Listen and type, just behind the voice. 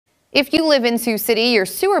If you live in Sioux City, your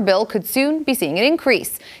sewer bill could soon be seeing an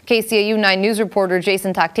increase. KCAU 9 News reporter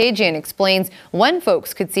Jason Toktajian explains when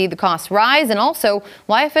folks could see the costs rise and also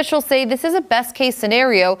why officials say this is a best-case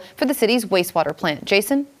scenario for the city's wastewater plant.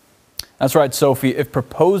 Jason? That's right, Sophie. If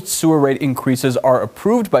proposed sewer rate increases are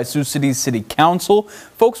approved by Sioux City's City Council,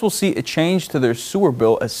 folks will see a change to their sewer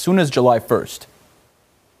bill as soon as July 1st.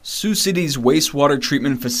 Sioux City's wastewater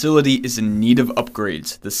treatment facility is in need of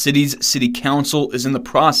upgrades. The city's city council is in the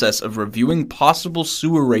process of reviewing possible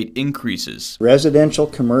sewer rate increases. Residential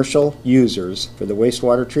commercial users for the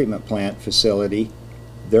wastewater treatment plant facility,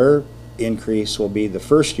 their increase will be the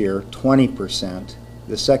first year 20%,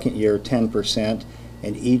 the second year 10%,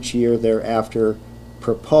 and each year thereafter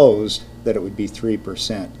proposed that it would be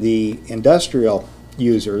 3%. The industrial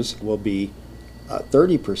users will be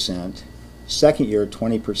 30%. Second year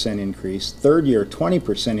 20% increase, third year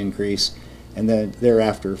 20% increase, and then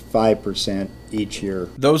thereafter 5% each year.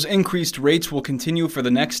 Those increased rates will continue for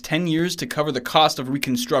the next 10 years to cover the cost of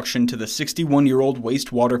reconstruction to the 61-year-old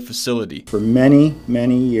wastewater facility. For many,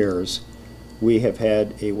 many years, we have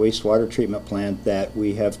had a wastewater treatment plant that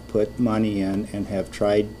we have put money in and have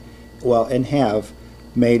tried, and have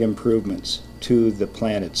made improvements to the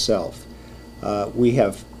plant itself. We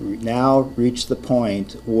have now reached the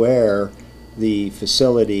point where the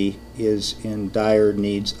facility is in dire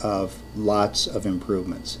needs of lots of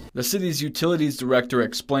improvements. The city's utilities director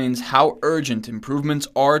explains how urgent improvements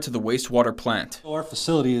are to the wastewater plant. Our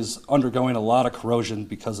facility is undergoing a lot of corrosion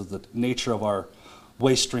because of the nature of our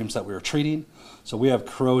waste streams that we are treating. So we have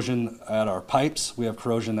corrosion at our pipes, we have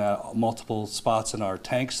corrosion at multiple spots in our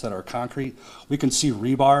tanks that are concrete. We can see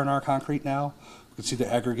rebar in our concrete now. We can see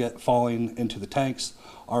the aggregate falling into the tanks.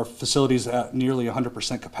 Our facility is at nearly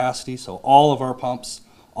 100% capacity, so all of our pumps,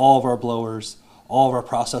 all of our blowers, all of our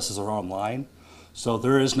processes are online. So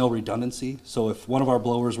there is no redundancy. So if one of our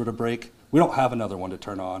blowers were to break, we don't have another one to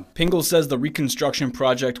turn on. Pingel says the reconstruction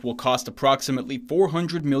project will cost approximately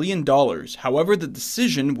 $400 million. However, the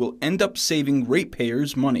decision will end up saving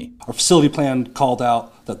ratepayers money. Our facility plan called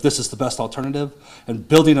out that this is the best alternative, and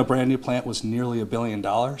building a brand new plant was nearly $1 billion.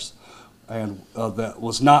 And that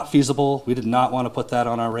was not feasible. We did not want to put that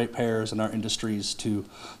on our ratepayers and our industries to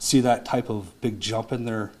see that type of big jump in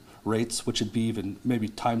their rates, which would be even maybe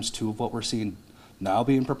 ×2 of what we're seeing now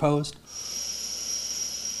being proposed.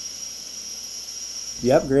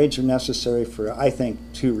 The upgrades are necessary for, I think,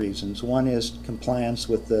 2 reasons. One is compliance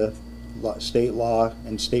with the state law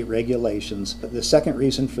and state regulations. The second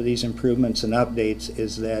reason for these improvements and updates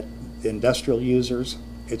is that the industrial users,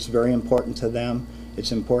 it's very important to them.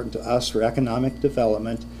 It's important to us for economic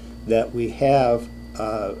development that we have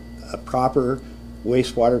a proper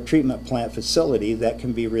wastewater treatment plant facility that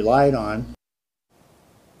can be relied on.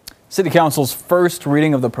 City Council's first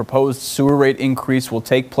reading of the proposed sewer rate increase will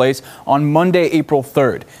take place on Monday, April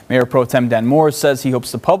 3rd. Mayor Pro Tem Dan Moore says he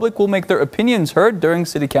hopes the public will make their opinions heard during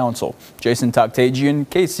City Council. Jason Toktajian,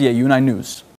 KCAU 9 News.